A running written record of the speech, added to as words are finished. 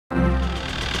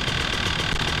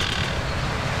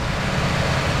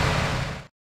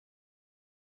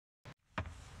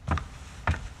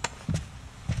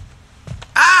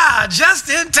just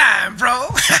in time, bro.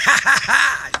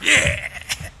 Yeah.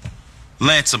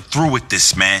 Lance, I'm through with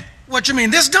this, man. What you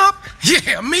mean, this dump?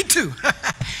 Yeah, me too.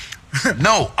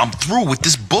 No, I'm through with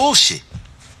this bullshit.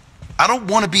 I don't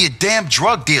want to be a damn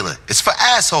drug dealer. It's for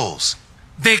assholes.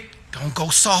 Vic, don't go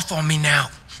soft on me now.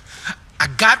 I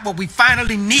got what we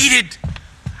finally needed.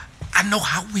 I know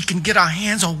how we can get our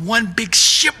hands on one big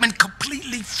shipment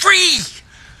completely free.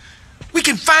 We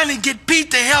can finally get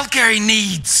Pete the healthcare he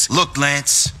needs. Look,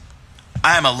 Lance,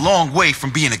 I am a long way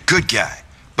from being a good guy,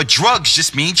 but drugs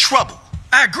just mean trouble.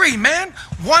 I agree, man.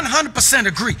 100%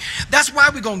 agree. That's why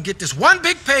we're gonna get this one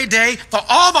big payday for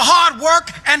all the hard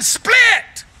work and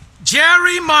split.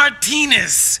 Jerry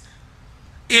Martinez.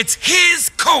 It's his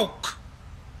coke.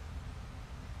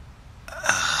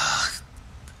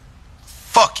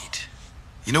 Fuck it.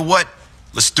 You know what?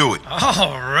 Let's do it.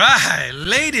 All right,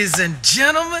 ladies and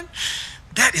gentlemen,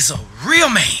 that is a real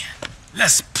man.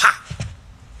 Let's pop.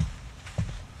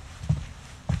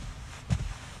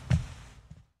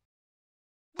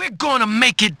 We're gonna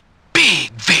make it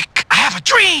big, Vic. I have a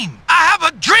dream. I have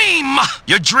a dream.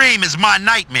 Your dream is my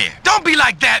nightmare. Don't be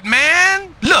like that,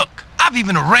 man. Look, I've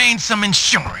even arranged some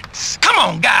insurance. Come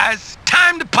on, guys.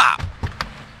 Time to pop.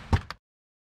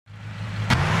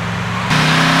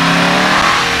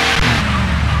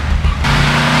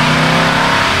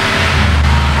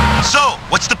 So,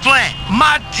 what's the plan?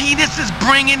 Martinez is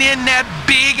bringing in that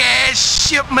big-ass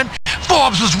shipment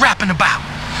Forbes was rapping about.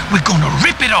 We're gonna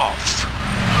rip it off.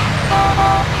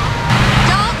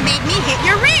 Don't make me hit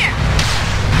your rear.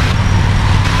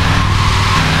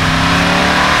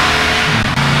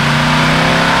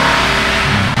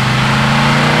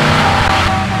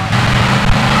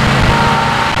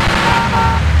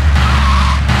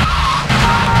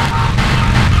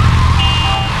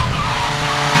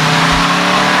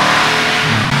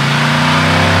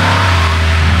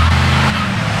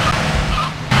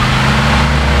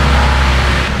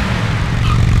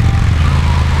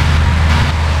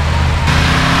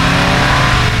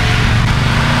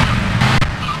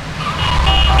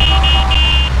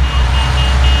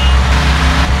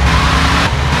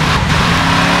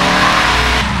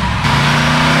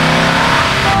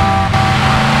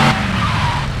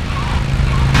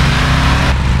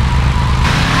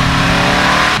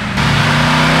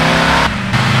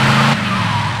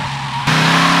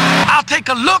 Take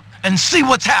a look and see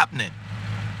what's happening.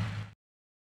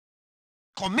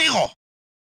 Conmigo.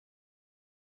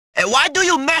 And why do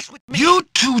you mess with me? You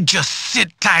two just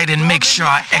sit tight and make sure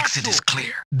our exit is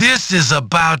clear. This is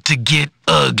about to get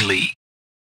ugly.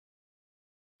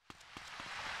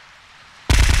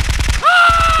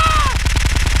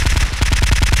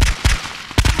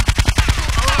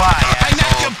 Fire, I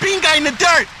knocked your pinga in the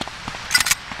dirt.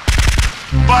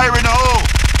 Fire in the hole.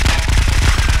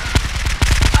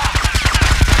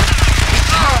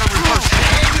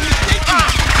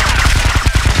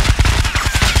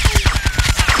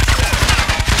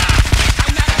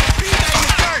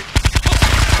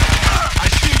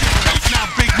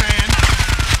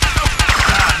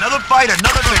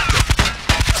 Another victim.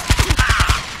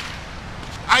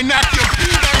 I knocked your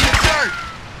pinga in the dirt.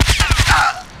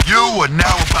 You are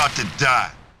now about to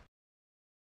die.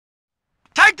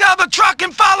 Take the other truck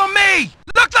and follow me.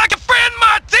 Looks like a friend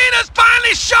Martinez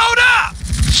finally showed up.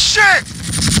 Shit!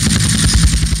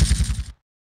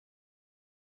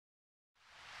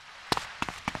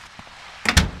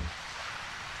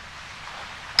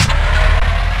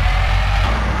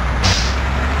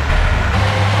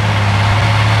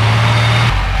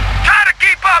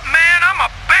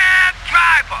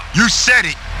 You said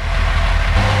it.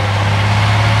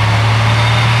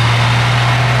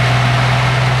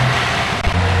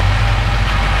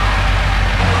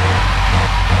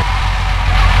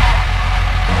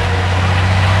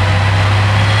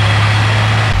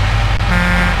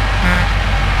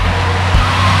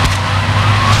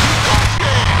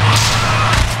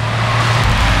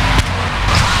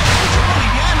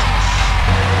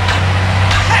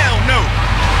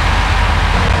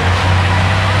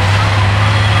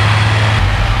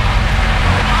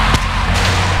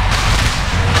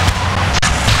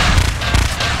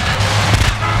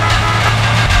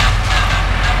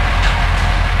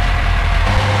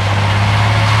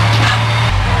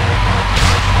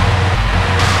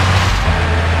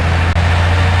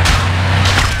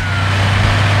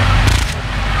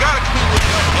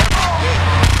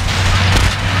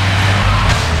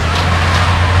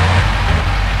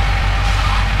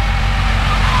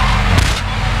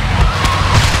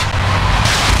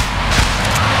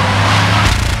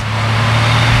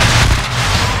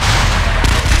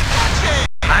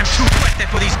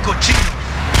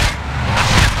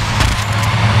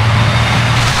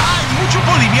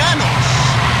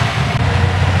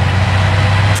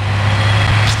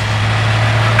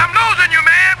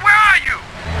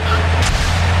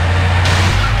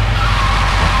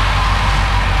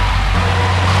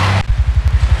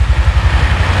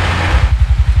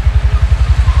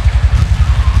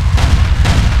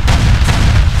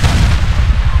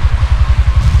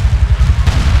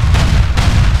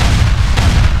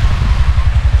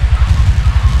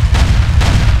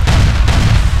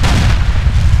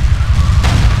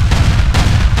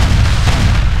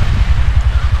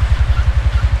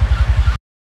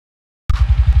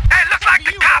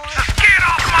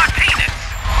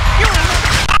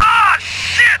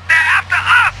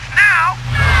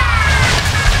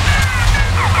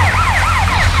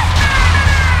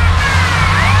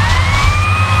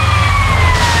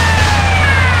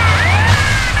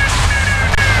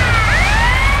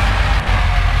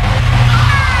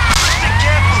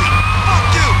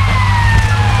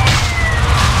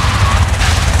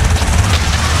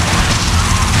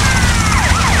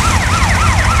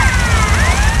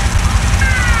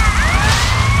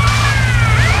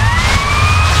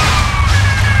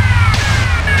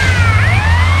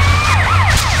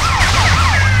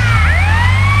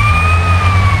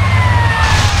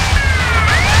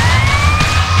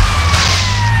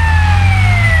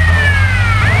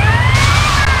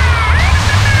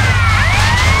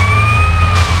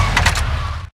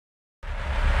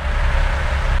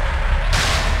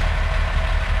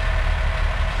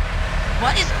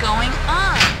 is going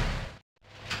on?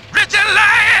 Rich at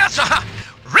last!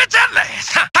 Rich at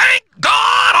last! Thank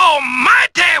God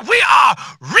Almighty, we are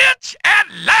rich at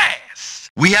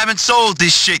last! We haven't sold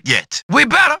this shit yet. We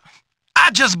better. I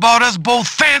just bought us both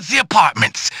fancy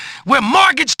apartments. We're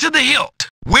mortgaged to the hilt.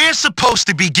 We're supposed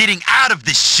to be getting out of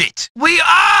this shit. We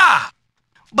are!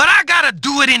 But I gotta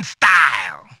do it in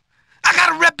style. I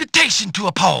got a reputation to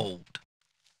uphold.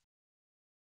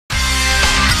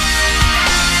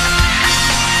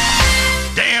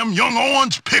 Damn young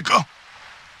orange picker.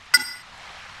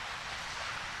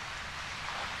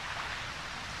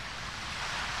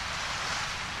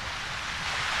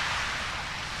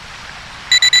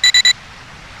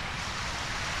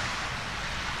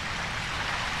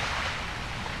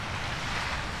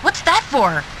 What's that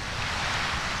for?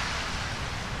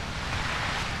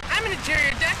 I'm an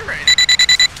interior decorator.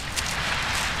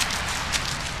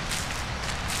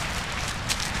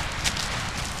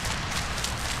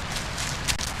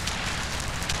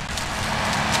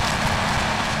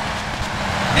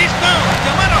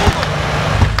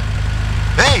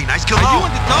 Hey, nice cologne. Are you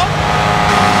in the talk?